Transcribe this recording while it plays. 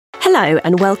Hello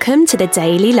and welcome to the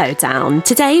Daily Lowdown.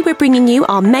 Today we're bringing you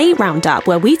our May roundup,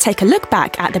 where we take a look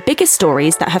back at the biggest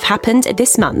stories that have happened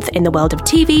this month in the world of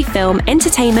TV, film,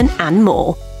 entertainment and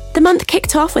more. The month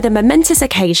kicked off with a momentous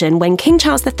occasion when King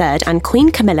Charles III and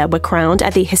Queen Camilla were crowned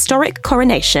at the historic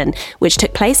coronation, which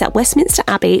took place at Westminster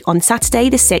Abbey on Saturday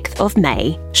the 6th of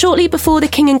May. Shortly before the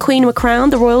King and Queen were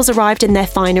crowned, the royals arrived in their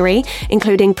finery,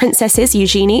 including Princesses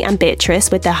Eugenie and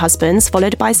Beatrice with their husbands,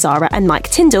 followed by Zara and Mike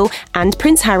Tyndall, and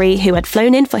Prince Harry, who had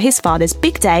flown in for his father's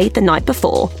big day the night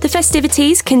before. The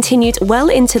festivities continued well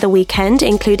into the weekend,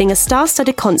 including a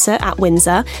star-studded concert at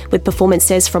Windsor, with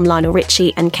performances from Lionel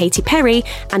Richie and Katy Perry,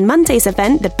 and Monday's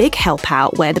event, the Big Help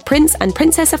Out, where the Prince and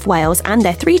Princess of Wales and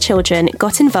their 3 children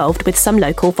got involved with some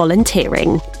local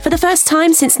volunteering. For the first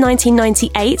time since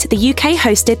 1998, the UK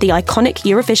hosted the iconic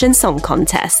Eurovision Song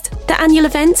Contest. The annual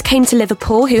event came to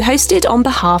Liverpool, who hosted on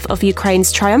behalf of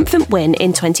Ukraine's triumphant win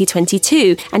in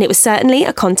 2022, and it was certainly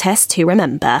a contest to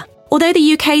remember. Although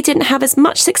the UK didn't have as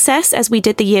much success as we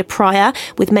did the year prior,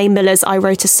 with Mae Muller's I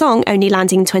Wrote a Song only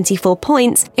landing 24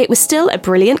 points, it was still a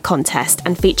brilliant contest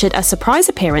and featured a surprise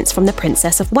appearance from the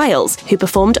Princess of Wales, who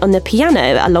performed on the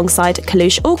piano alongside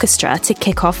Kalush Orchestra to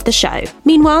kick off the show.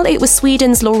 Meanwhile, it was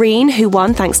Sweden's Loreen who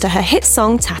won thanks to her hit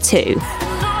song Tattoo.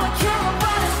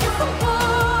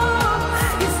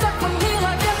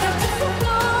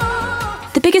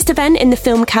 The biggest event in the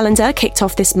film calendar kicked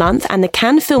off this month, and the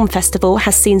Cannes Film Festival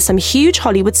has seen some huge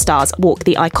Hollywood stars walk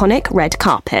the iconic red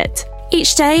carpet.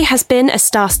 Each day has been a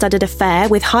star-studded affair,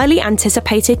 with highly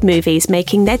anticipated movies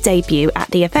making their debut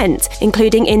at the event,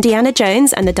 including Indiana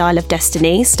Jones and the Dial of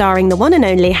Destiny, starring the one and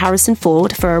only Harrison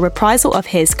Ford for a reprisal of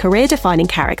his career-defining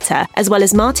character, as well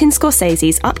as Martin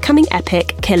Scorsese's upcoming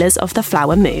epic Killers of the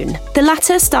Flower Moon. The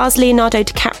latter stars Leonardo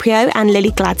DiCaprio and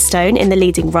Lily Gladstone in the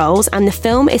leading roles, and the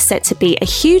film is set to be a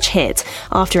huge hit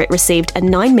after it received a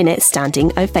 9-minute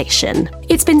standing ovation.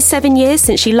 It's been 7 years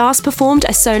since she last performed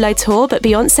a solo tour, but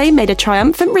Beyoncé made a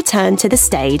triumphant return to the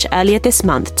stage earlier this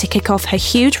month to kick off her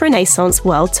huge Renaissance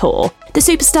World Tour. The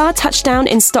superstar touched down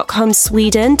in Stockholm,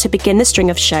 Sweden to begin the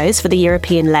string of shows for the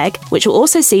European leg, which will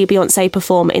also see Beyoncé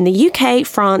perform in the UK,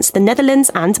 France, the Netherlands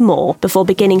and more, before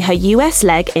beginning her US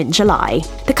leg in July.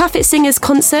 The Cuff It Singers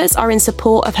concerts are in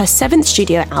support of her 7th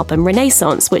studio album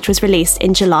Renaissance, which was released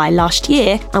in July last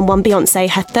year and won Beyoncé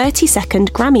her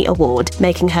 32nd Grammy Award,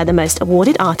 making her the most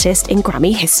awarded artist in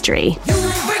Grammy history.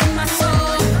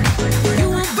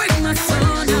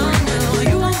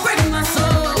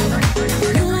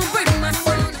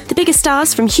 The biggest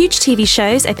stars from huge TV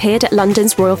shows appeared at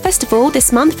London's Royal Festival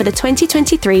this month for the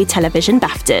 2023 Television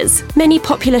BAFTAs. Many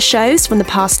popular shows from the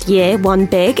past year won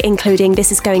big, including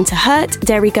This Is Going to Hurt,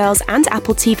 Dairy Girls and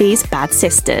Apple TV's Bad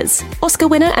Sisters. Oscar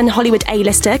winner and Hollywood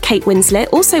A-lister Kate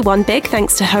Winslet also won big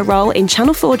thanks to her role in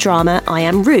Channel 4 drama I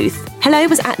Am Ruth. Hello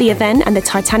was at the event, and the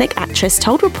Titanic actress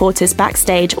told reporters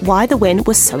backstage why the win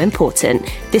was so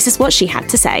important. This is what she had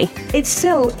to say. It's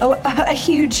still a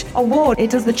huge award. It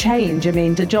doesn't change. I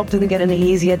mean, the job doesn't get any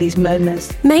easier these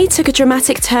moments. May took a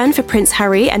dramatic turn for Prince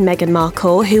Harry and Meghan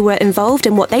Markle, who were involved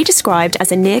in what they described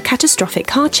as a near-catastrophic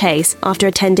car chase after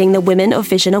attending the Women of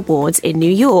Vision Awards in New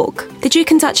York. The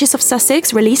Duke and Duchess of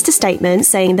Sussex released a statement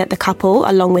saying that the couple,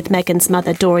 along with Meghan's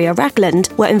mother Doria Ragland,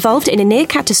 were involved in a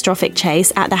near-catastrophic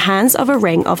chase at the hands of a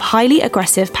ring of highly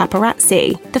aggressive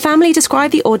paparazzi. The family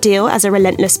described the ordeal as a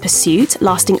relentless pursuit,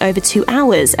 lasting over 2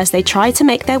 hours as they tried to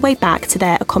make their way back to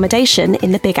their accommodation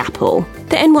in the Big Apple.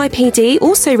 The NYPD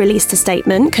also released a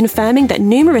statement confirming that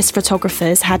numerous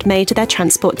photographers had made their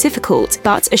transport difficult,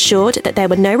 but assured that there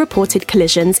were no reported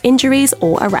collisions, injuries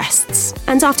or arrests.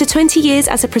 And after 20 years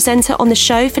as a presenter on the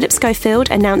show, Philip Schofield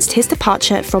announced his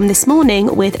departure from This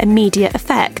Morning with immediate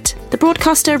effect. The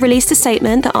broadcaster released a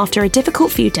statement that after a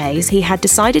difficult few days, he had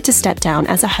decided to step down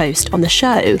as a host on the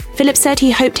show. Philip said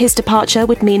he hoped his departure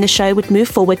would mean the show would move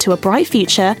forward to a bright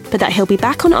future, but that he'll be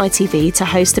back on ITV to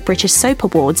host the British Soap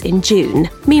Awards in June.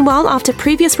 Meanwhile, after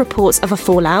previous reports of a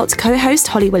fallout, co-host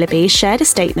Holly Willoughby shared a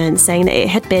statement saying that it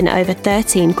had been over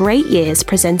 13 great years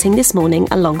presenting This Morning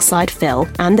alongside Phil,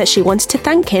 and that she wanted to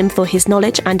thank him for his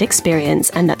knowledge and experience,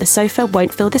 and that the sofa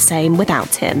won't feel the same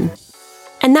without him.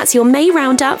 And that's your May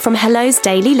roundup from Hello's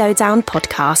Daily Lowdown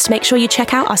podcast. Make sure you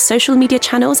check out our social media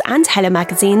channels and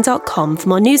hellomagazine.com for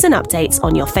more news and updates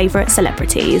on your favourite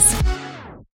celebrities.